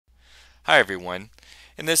Hi everyone.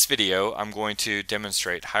 In this video I'm going to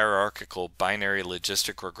demonstrate hierarchical binary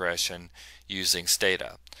logistic regression using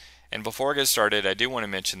Stata. And before I get started, I do want to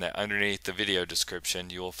mention that underneath the video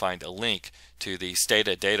description you will find a link to the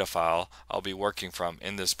Stata data file I'll be working from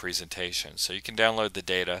in this presentation, so you can download the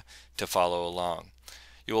data to follow along.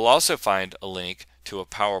 You will also find a link to a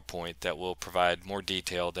PowerPoint that will provide more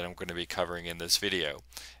detail that I'm going to be covering in this video.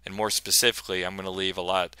 And more specifically, I'm going to leave a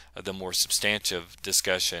lot of the more substantive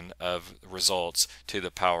discussion of results to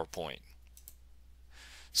the PowerPoint.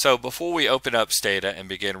 So before we open up Stata and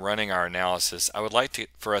begin running our analysis, I would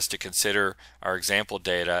like for us to consider our example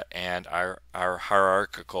data and our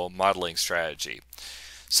hierarchical modeling strategy.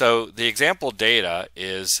 So the example data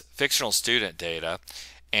is fictional student data,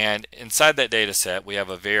 and inside that data set we have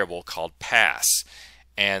a variable called pass,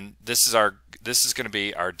 and this is going to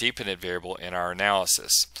be our dependent variable in our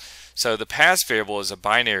analysis. So the pass variable is a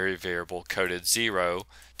binary variable coded 0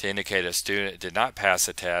 to indicate a student did not pass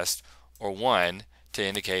a test, or 1 to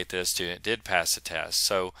indicate that a student did pass a test.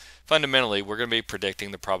 So fundamentally we're going to be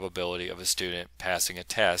predicting the probability of a student passing a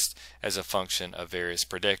test as a function of various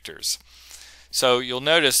predictors. So you'll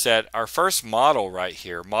notice that our first model right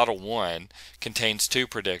here, model 1, contains two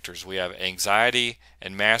predictors. We have anxiety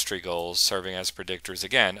and mastery goals serving as predictors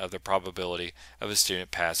again of the probability of a student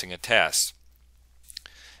passing a test.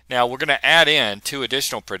 Now we're going to add in two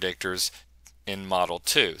additional predictors in model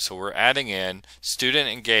 2. So we're adding in student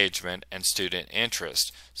engagement and student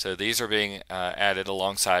interest. So these are being added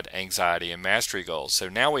alongside anxiety and mastery goals. So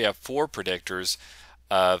now we have four predictors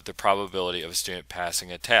of the probability of a student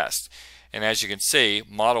passing a test. And as you can see,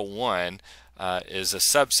 model 1 is a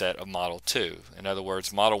subset of model 2. In other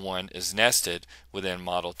words, model 1 is nested within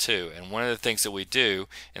model 2. And one of the things that we do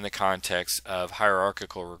in the context of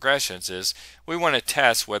hierarchical regressions is we want to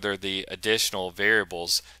test whether the additional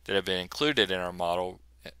variables that have been included in our model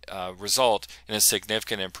result in a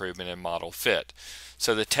significant improvement in model fit.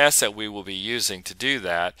 So the test that we will be using to do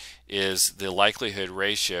that is the likelihood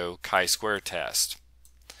ratio chi-square test.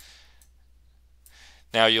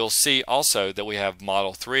 Now you'll see also that we have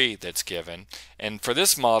model 3 that's given, and for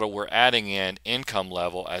this model we're adding in income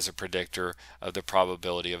level as a predictor of the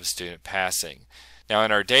probability of a student passing. Now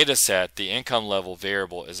in our data set, the income level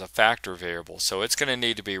variable is a factor variable, so it's going to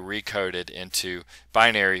need to be recoded into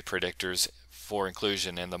binary predictors for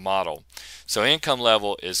inclusion in the model. So income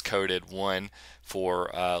level is coded 1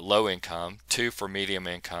 for low income, 2 for medium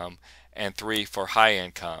income, and 3 for high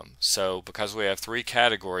income. So because we have three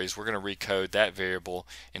categories, we're going to recode that variable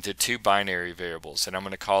into two binary variables, and I'm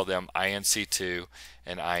going to call them INC2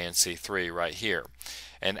 and INC3 right here.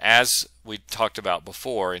 And as we talked about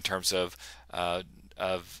before in terms of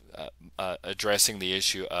addressing the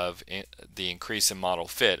issue of the increase in model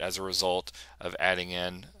fit as a result of adding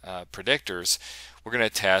in predictors, we're going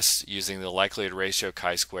to test using the likelihood ratio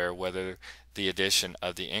chi-square whether the addition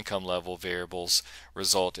of the income level variables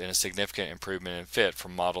result in a significant improvement in fit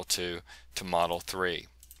from model 2 to model 3.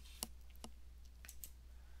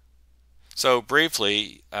 So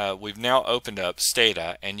briefly, we've now opened up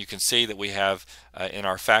Stata, and you can see that we have in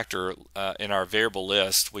our variable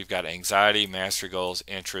list, we've got anxiety, mastery goals,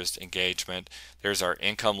 interest, engagement. There's our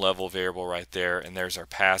income level variable right there, and there's our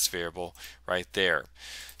pass variable right there.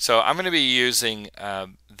 So I'm going to be using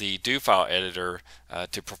the do file editor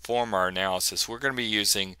to perform our analysis. We're going to be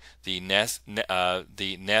using the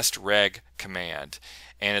nestreg command,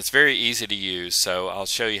 and it's very easy to use, so I'll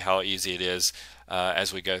show you how easy it is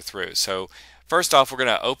as we go through. So first off, we're going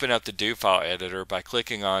to open up the do file editor by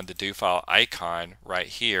clicking on the do file icon right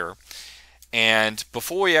here, and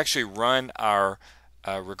before we actually run our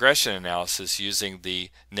regression analysis using the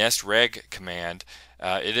nestreg command,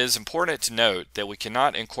 it is important to note that we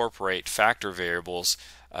cannot incorporate factor variables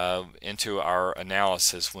into our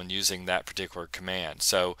analysis when using that particular command.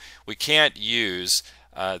 So we can't use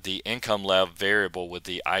the income level variable with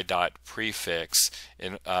the I. prefix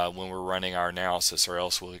when we're running our analysis, or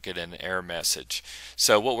else we'll get an error message.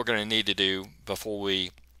 So what we're going to need to do before we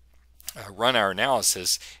run our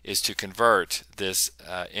analysis is to convert this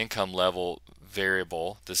income level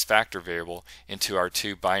variable, this factor variable, into our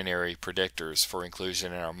two binary predictors for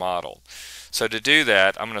inclusion in our model. So to do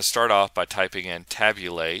that, I'm going to start off by typing in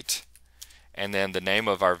tabulate, and then the name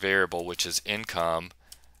of our variable, which is income,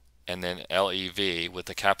 and then LEV with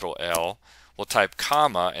the capital L. We'll type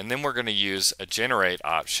comma, and then we're going to use a generate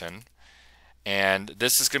option, and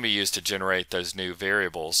this is going to be used to generate those new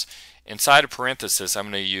variables. Inside a parenthesis,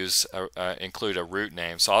 I'm going to use include a root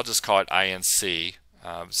name, so I'll just call it INC.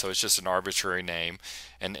 So it's just an arbitrary name,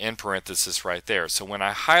 and in parenthesis right there. So when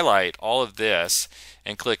I highlight all of this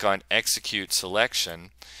and click on execute selection,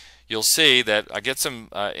 you'll see that I get some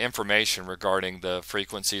information regarding the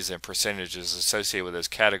frequencies and percentages associated with those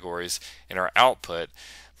categories in our output,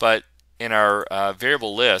 but in our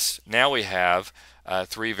variable list, now we have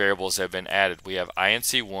three variables that have been added. We have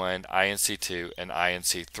INC1, INC2, and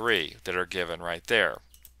INC3 that are given right there.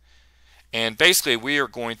 And basically we are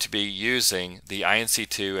going to be using the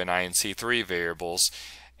INC2 and INC3 variables,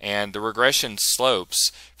 and the regression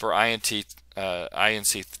slopes for INC2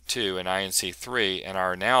 and INC3 in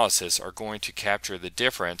our analysis are going to capture the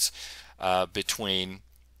difference between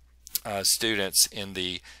students in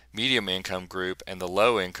the medium income group and the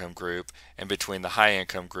low income group, and between the high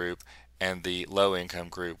income group and the low income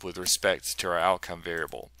group with respect to our outcome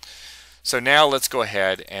variable. So now let's go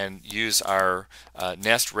ahead and use our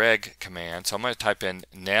nestreg command. So I'm going to type in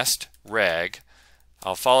nestreg.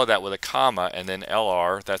 I'll follow that with a comma and then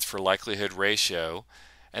LR, that's for likelihood ratio,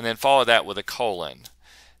 and then follow that with a colon.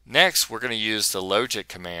 Next we're going to use the logit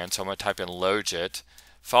command. So I'm going to type in logit,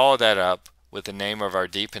 follow that up with the name of our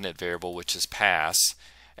dependent variable, which is pass,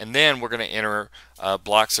 and then we're going to enter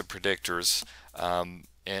blocks of predictors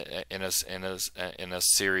in a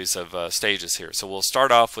series of stages here. So we'll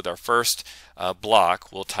start off with our first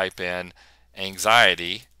block. We'll type in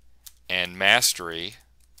anxiety and mastery,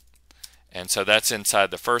 and so that's inside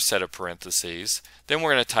the first set of parentheses. Then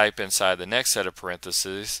we're going to type inside the next set of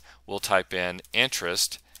parentheses, we'll type in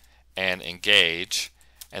interest and engage,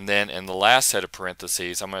 and then in the last set of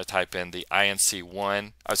parentheses I'm going to type in the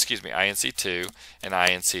INC2 and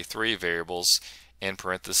INC3 variables in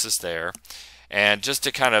parentheses there. And just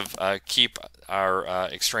to kind of keep our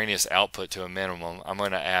extraneous output to a minimum, I'm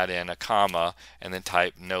going to add in a comma and then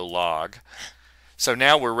type no log. So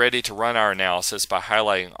now we're ready to run our analysis by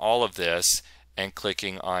highlighting all of this and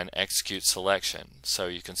clicking on execute selection. So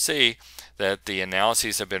you can see that the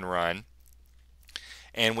analyses have been run,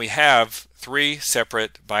 and we have three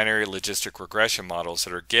separate binary logistic regression models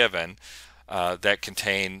that are given that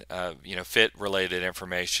contain fit related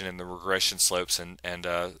information in the regression slopes and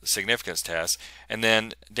significance tests. And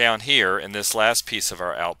then down here in this last piece of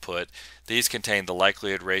our output, these contain the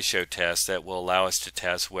likelihood ratio test that will allow us to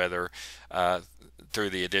test whether through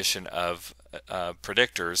the addition of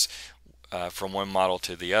predictors from one model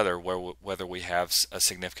to the other, whether we have a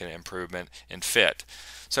significant improvement in fit.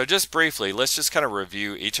 So just briefly, let's just kind of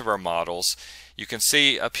review each of our models. You can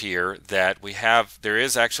see up here that there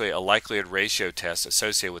is actually a likelihood ratio test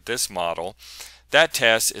associated with this model. That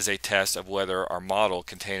test is a test of whether our model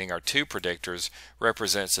containing our two predictors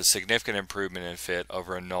represents a significant improvement in fit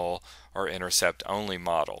over a null or intercept only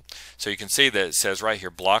model. So you can see that it says right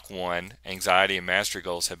here, block 1, anxiety and mastery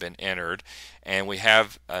goals have been entered, and we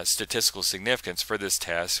have statistical significance for this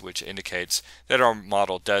test, which indicates that our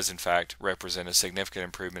model does in fact represent a significant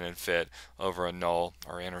improvement in fit over a null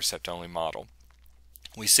or intercept only model.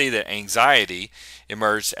 We see that anxiety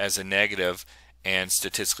emerged as a negative and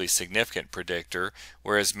statistically significant predictor,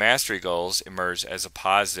 whereas mastery goals emerged as a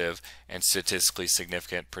positive and statistically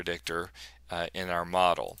significant predictor in our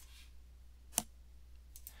model.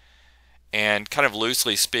 And kind of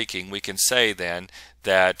loosely speaking, we can say then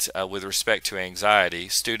that with respect to anxiety,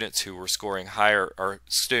 students who were scoring higher, or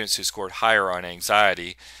students who scored higher on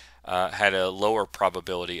anxiety had a lower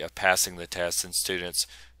probability of passing the test than students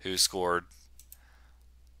who scored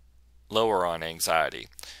lower on anxiety.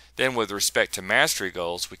 Then with respect to mastery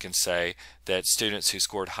goals, we can say that students who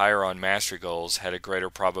scored higher on mastery goals had a greater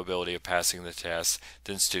probability of passing the test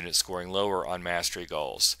than students scoring lower on mastery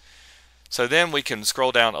goals. So then we can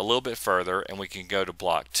scroll down a little bit further and we can go to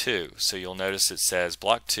block 2. So you'll notice it says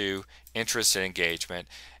block 2, interest and engagement,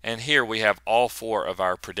 and here we have all four of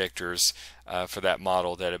our predictors for that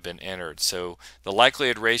model that have been entered. So the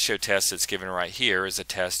likelihood ratio test that's given right here is a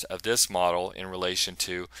test of this model in relation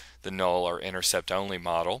to the null or intercept only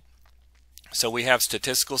model. So we have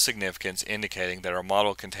statistical significance indicating that our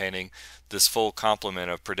model containing this full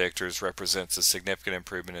complement of predictors represents a significant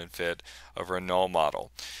improvement in fit over a null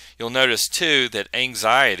model. You'll notice too that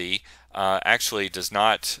anxiety actually is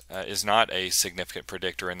not a significant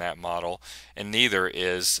predictor in that model, and neither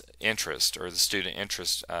is interest, or the student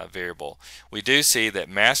interest variable. We do see that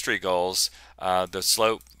mastery goals, the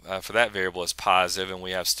slope for that variable is positive and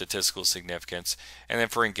we have statistical significance, and then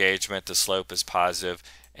for engagement the slope is positive,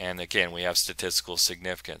 and again we have statistical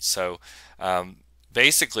significance. So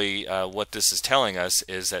basically what this is telling us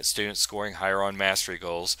is that students scoring higher on mastery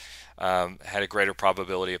goals had a greater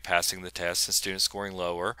probability of passing the test than students scoring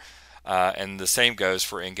lower. And the same goes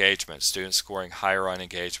for engagement. Students scoring higher on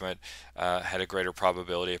engagement had a greater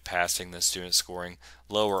probability of passing than students scoring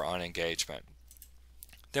lower on engagement.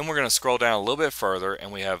 Then we're going to scroll down a little bit further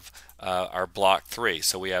and we have our block 3.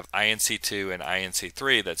 So we have INC2 and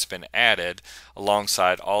INC3 that's been added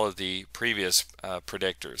alongside all of the previous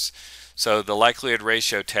predictors. So the likelihood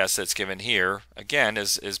ratio test that's given here, again,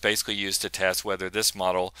 is basically used to test whether this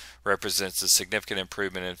model represents a significant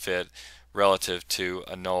improvement in fit relative to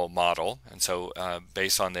a null model. And so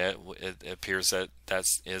based on that, it appears that that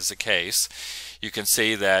is the case. You can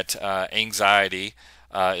see that anxiety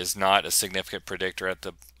is not a significant predictor at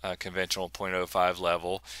the conventional 0.05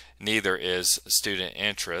 level. Neither is student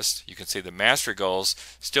interest. You can see the mastery goals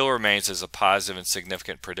still remains as a positive and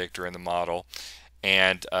significant predictor in the model.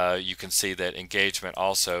 And you can see that engagement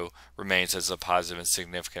also remains as a positive and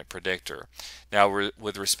significant predictor. Now,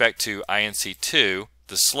 with respect to INC2,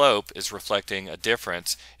 the slope is reflecting a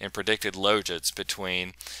difference in predicted logits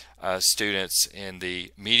between students in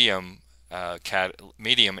the medium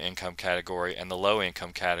income category and the low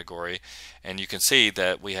income category, and you can see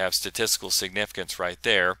that we have statistical significance right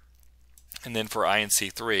there. And then for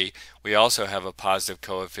INC3, we also have a positive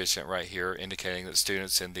coefficient right here indicating that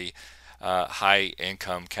students in the high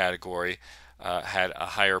income category had a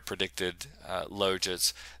higher predicted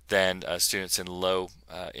logits than students in the low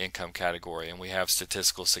income category, and we have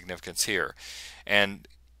statistical significance here. And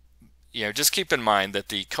just keep in mind that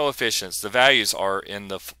the coefficients, the values are in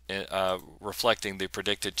the reflecting the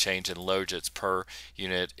predicted change in logits per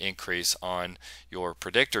unit increase on your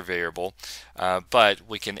predictor variable, but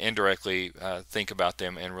we can indirectly think about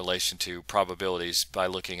them in relation to probabilities by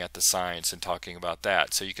looking at the signs and talking about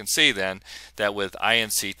that. So you can see then that with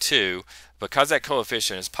INC2, because that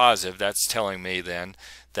coefficient is positive, that's telling me then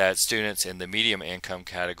that students in the medium income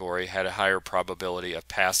category had a higher probability of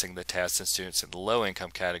passing the test than students in the low income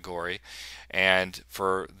category. And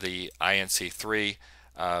for the INC3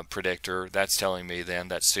 predictor, that's telling me then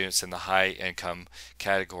that students in the high income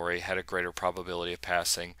category had a greater probability of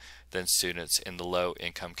passing than students in the low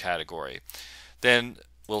income category. Then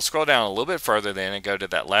we'll scroll down a little bit further then and go to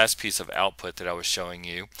that last piece of output that I was showing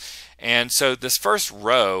you. And so this first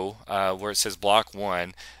row where it says block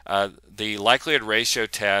 1, the likelihood ratio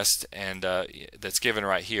test and that's given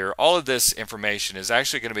right here, all of this information is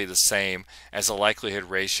actually going to be the same as the likelihood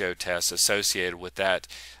ratio test associated with that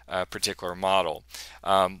particular model.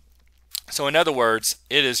 So in other words,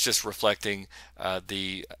 it is just reflecting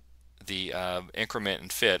the increment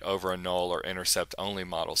and fit over a null or intercept only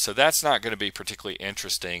model. So that's not going to be particularly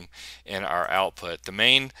interesting in our output. The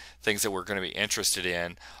main things that we're going to be interested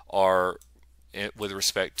in are with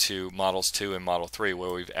respect to models 2 and model 3,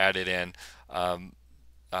 where we've added in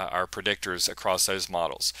our predictors across those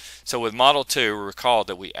models. So with model 2, recall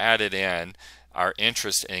that we added in our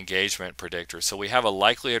interest and engagement predictor. So we have a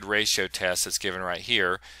likelihood ratio test that's given right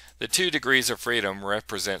here. The 2 degrees of freedom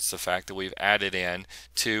represents the fact that we've added in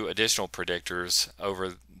 2 additional predictors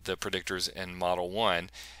over the predictors in model 1,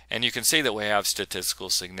 and you can see that we have statistical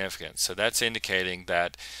significance. So that's indicating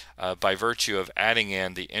that by virtue of adding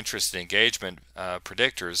in the interest and engagement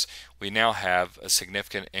predictors, we now have a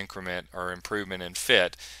significant increment or improvement in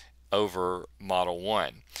fit over model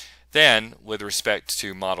 1. Then, with respect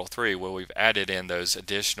to model 3, where we've added in those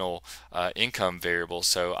additional income variables,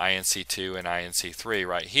 so INC2 and INC3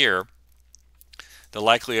 right here, the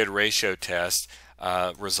likelihood ratio test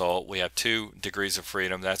result, we have 2 degrees of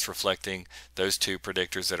freedom. That's reflecting those 2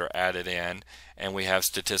 predictors that are added in, and we have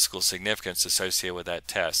statistical significance associated with that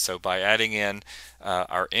test. So by adding in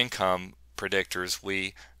our income predictors,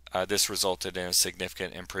 this resulted in a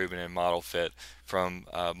significant improvement in model fit from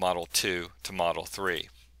model 2 to model 3.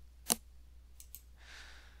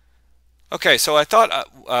 Okay, so I thought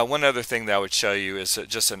one other thing that I would show you is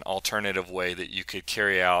just an alternative way that you could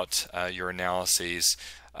carry out your analyses,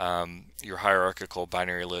 your hierarchical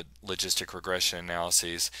binary logistic regression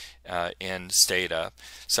analyses in Stata.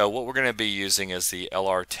 So what we're going to be using is the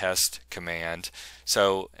lrtest command.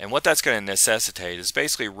 And what that's going to necessitate is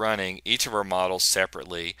basically running each of our models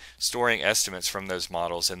separately, storing estimates from those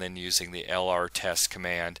models, and then using the lrtest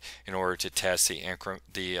command in order to test the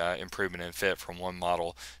improvement in fit from one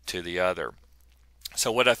model to the other. So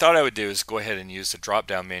what I thought I would do is go ahead and use the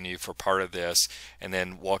drop-down menu for part of this and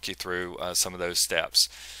then walk you through some of those steps.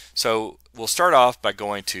 So we'll start off by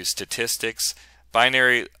going to Statistics,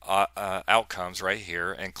 Binary Outcomes right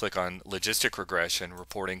here, and click on Logistic Regression,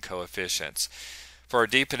 Reporting Coefficients. For our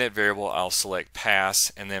dependent variable, I'll select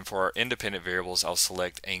Pass, and then for our independent variables, I'll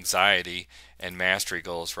select Anxiety and Mastery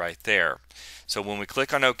Goals right there. So when we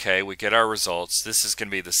click on OK, we get our results. This is going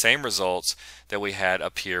to be the same results that we had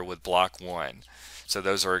up here with block 1. So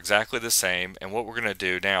those are exactly the same, and what we're going to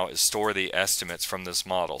do now is store the estimates from this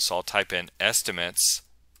model. So I'll type in estimates,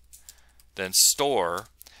 then store,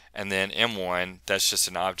 and then M1, that's just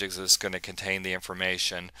an object that's going to contain the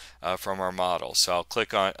information from our model. So I'll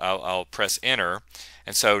click on, I'll press enter,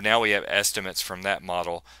 and so now we have estimates from that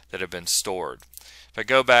model that have been stored. If I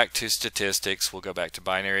go back to statistics, we'll go back to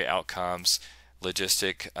binary outcomes,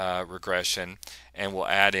 logistic regression, and we'll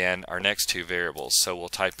add in our next two variables. So we'll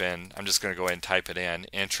type in, I'm just going to go ahead and type it in,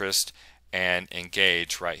 interest and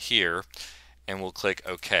engage right here, and we'll click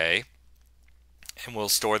OK, and we'll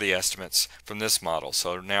store the estimates from this model.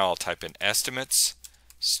 So now I'll type in estimates,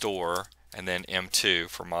 store, and then M2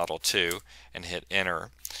 for model 2 and hit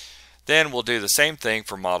enter. Then we'll do the same thing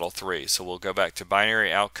for model 3. So we'll go back to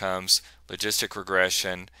binary outcomes, logistic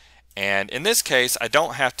regression, and in this case I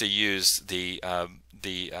don't have to use the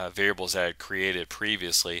variables that I had created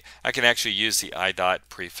previously. I can actually use the I dot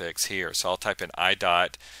prefix here. So I'll type in I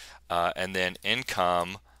dot and then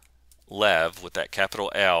income lev with that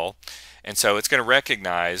capital L, and so it's going to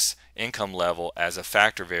recognize income level as a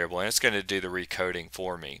factor variable, and it's going to do the recoding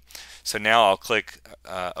for me. So now I'll click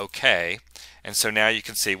OK, and so now you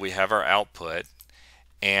can see we have our output,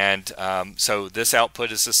 and so this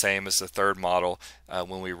output is the same as the third model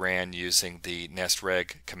when we ran using the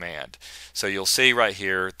nestreg command. So you'll see right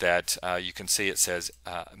here that you can see it says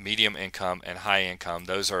medium income and high income.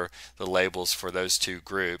 Those are the labels for those two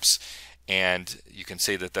groups, and you can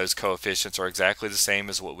see that those coefficients are exactly the same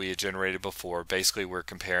as what we had generated before. Basically, we're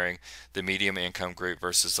comparing the medium income group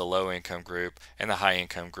versus the low income group and the high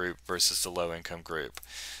income group versus the low income group.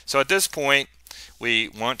 So at this point we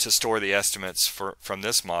want to store the estimates from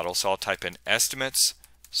this model, so I'll type in estimates,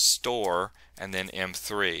 store, and then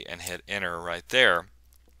M3 and hit enter right there.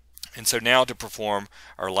 And so now to perform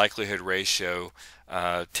our likelihood ratio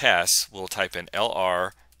tests, we'll type in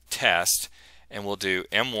lrtest, and we'll do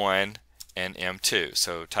M1 and M2.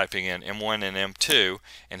 So typing in M1 and M2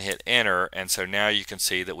 and hit enter, and so now you can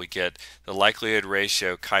see that we get the likelihood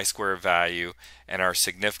ratio chi-square value and our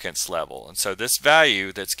significance level. And so this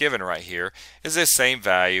value that's given right here is this same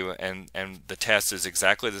value, and the test is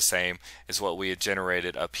exactly the same as what we had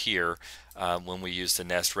generated up here when we used the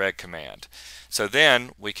nestreg command. So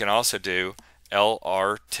then we can also do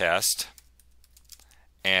lrtest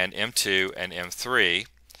and M2 and M3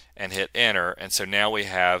 and hit enter, and so now we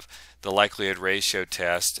have the likelihood ratio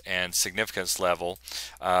test and significance level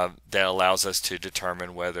that allows us to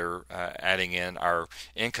determine whether adding in our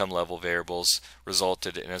income level variables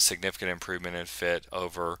resulted in a significant improvement in fit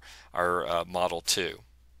over our model 2.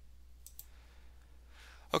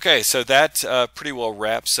 Okay, so that pretty well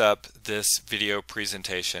wraps up this video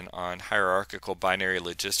presentation on hierarchical binary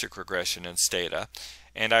logistic regression in Stata,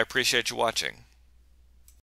 and I appreciate you watching.